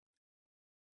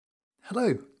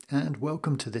Hello, and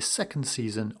welcome to this second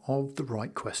season of the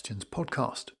Right Questions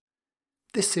podcast.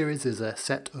 This series is a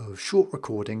set of short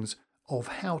recordings of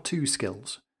how-to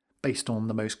skills based on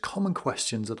the most common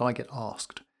questions that I get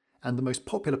asked and the most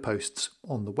popular posts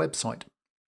on the website.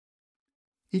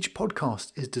 Each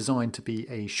podcast is designed to be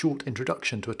a short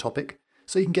introduction to a topic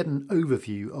so you can get an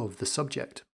overview of the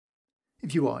subject.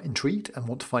 If you are intrigued and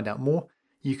want to find out more,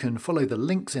 you can follow the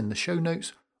links in the show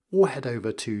notes or head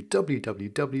over to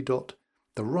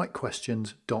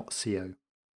www.therightquestions.co.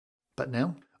 But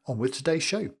now, on with today's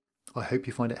show. I hope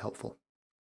you find it helpful.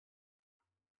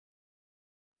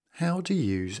 How to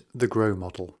use the GROW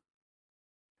model.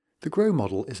 The GROW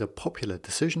model is a popular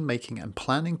decision-making and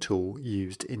planning tool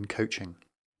used in coaching.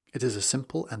 It is a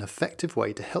simple and effective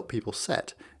way to help people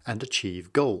set and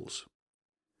achieve goals.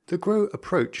 The GROW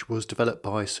approach was developed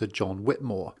by Sir John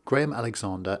Whitmore, Graham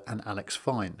Alexander and Alex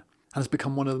Fine, and has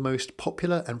become one of the most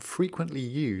popular and frequently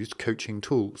used coaching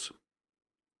tools.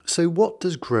 So what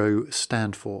does GROW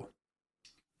stand for?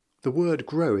 The word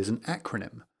GROW is an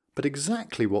acronym, but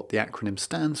exactly what the acronym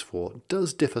stands for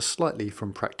does differ slightly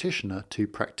from practitioner to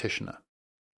practitioner.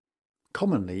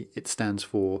 Commonly, it stands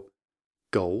for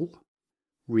goal,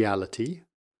 reality,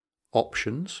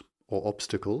 options or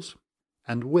obstacles,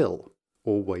 and will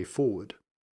or way forward.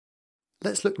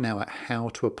 Let's look now at how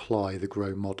to apply the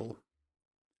GROW model.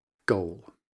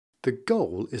 Goal. The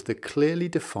goal is the clearly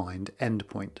defined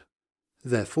endpoint.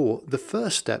 Therefore, the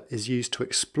first step is used to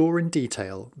explore in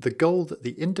detail the goal that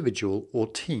the individual or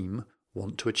team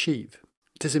want to achieve.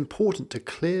 It is important to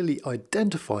clearly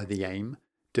identify the aim,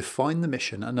 define the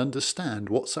mission, and understand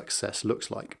what success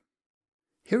looks like.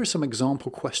 Here are some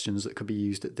example questions that could be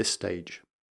used at this stage.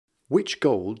 Which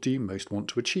goal do you most want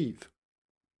to achieve?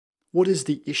 What is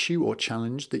the issue or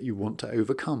challenge that you want to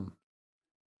overcome?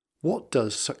 What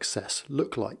does success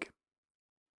look like?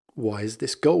 Why is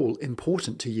this goal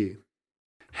important to you?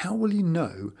 How will you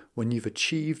know when you've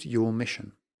achieved your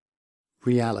mission?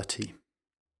 Reality.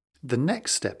 The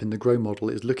next step in the GROW model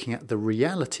is looking at the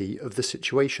reality of the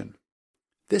situation.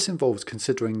 This involves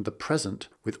considering the present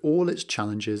with all its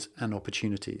challenges and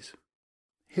opportunities.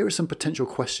 Here are some potential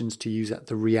questions to use at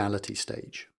the reality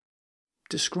stage.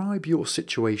 Describe your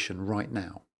situation right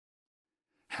now.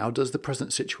 How does the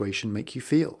present situation make you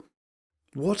feel?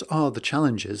 What are the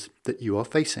challenges that you are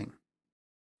facing?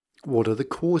 What are the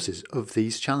causes of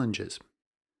these challenges?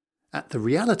 At the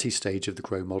reality stage of the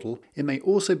GROW model, it may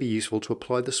also be useful to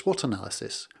apply the SWOT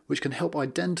analysis, which can help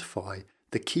identify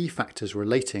the key factors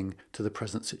relating to the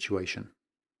present situation.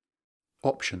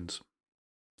 Options.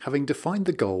 Having defined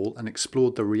the goal and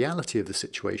explored the reality of the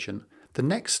situation, the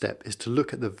next step is to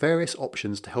look at the various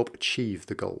options to help achieve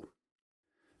the goal.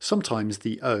 Sometimes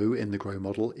the O in the GROW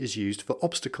model is used for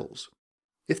obstacles.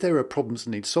 If there are problems that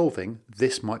need solving,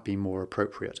 this might be more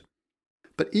appropriate.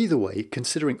 But either way,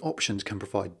 considering options can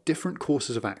provide different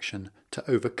courses of action to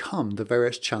overcome the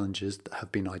various challenges that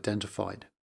have been identified.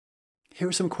 Here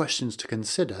are some questions to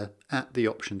consider at the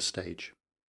options stage.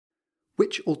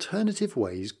 Which alternative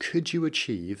ways could you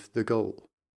achieve the goal?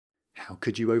 How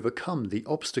could you overcome the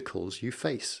obstacles you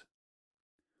face?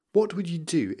 What would you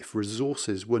do if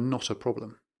resources were not a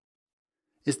problem?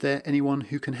 Is there anyone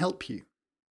who can help you?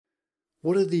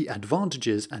 What are the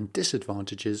advantages and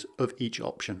disadvantages of each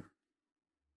option?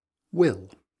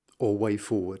 Will, or way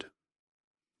forward.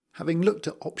 Having looked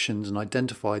at options and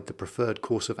identified the preferred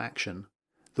course of action,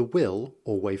 the will,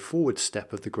 or way forward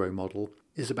step of the GROW model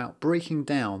is about breaking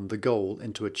down the goal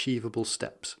into achievable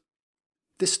steps.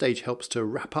 This stage helps to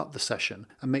wrap up the session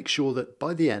and make sure that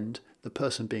by the end, the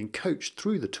person being coached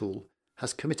through the tool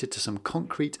has committed to some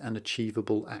concrete and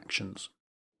achievable actions.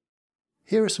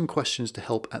 Here are some questions to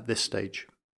help at this stage.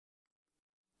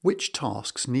 Which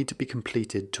tasks need to be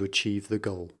completed to achieve the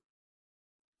goal?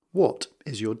 What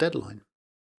is your deadline?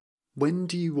 When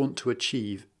do you want to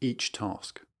achieve each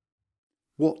task?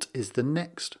 What is the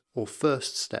next or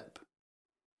first step?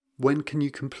 When can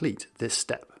you complete this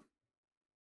step?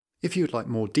 If you would like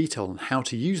more detail on how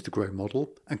to use the GROW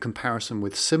model and comparison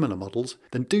with similar models,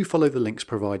 then do follow the links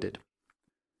provided.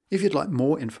 If you'd like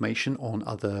more information on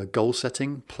other goal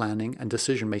setting, planning and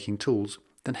decision-making tools,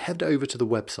 then head over to the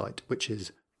website, which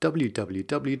is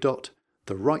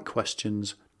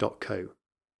www.therightquestions.co.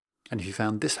 And if you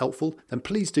found this helpful, then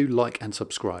please do like and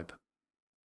subscribe.